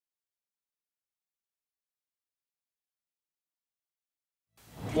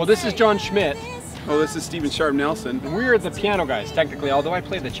Well, this is Jon Schmidt. Oh, this is Steven Sharp Nelson. And we're the piano guys, technically, although I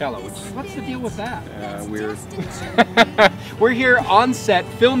play the cello, which, what's the deal with that? Weird. We're here on set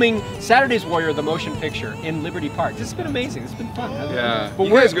filming Saturday's Warrior, the motion picture, in Liberty Park. This has been amazing. This has been fun. Yeah. But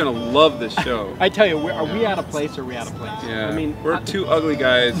you guys are going to love this show. I tell you, are we out of place or are we out of place? Yeah. I mean, we're two ugly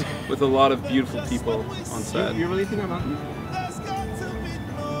guys with a lot of beautiful people on set. You really think I'm not?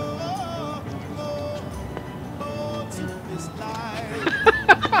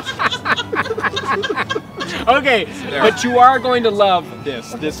 Okay, but you are going to love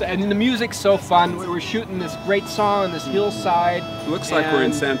this, and the music's so fun. We're shooting this great song on this hillside. Looks like we're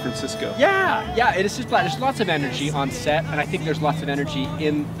in San Francisco. Yeah, it is just fun. There's lots of energy on set, and I think there's lots of energy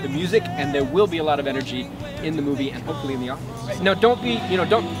in the music, and there will be a lot of energy in the movie, and hopefully in the office. Now, don't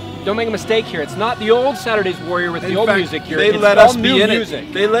make a mistake here. It's not the old Saturday's Warrior with the old music here. They it's let all us new be in music.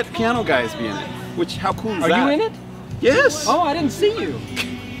 it. They let piano guys be in it. Which, how cool is that? Are you in it? Yes. Oh, I didn't see you.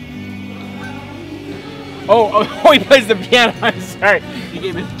 Oh, he plays the piano. I'm sorry. You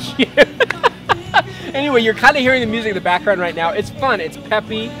gave me the cue. Anyway, you're kind of hearing the music in the background right now. It's fun. It's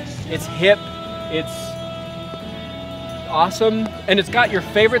peppy. It's hip. It's awesome. And it's got your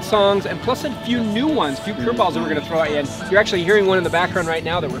favorite songs and plus a few new ones, a few curveballs that we're going to throw at you. And you're actually hearing one in the background right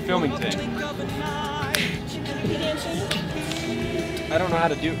now that we're filming today. I don't know how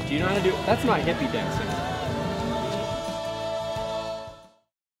to do it. Do you know how to do it? That's not hippie dancing.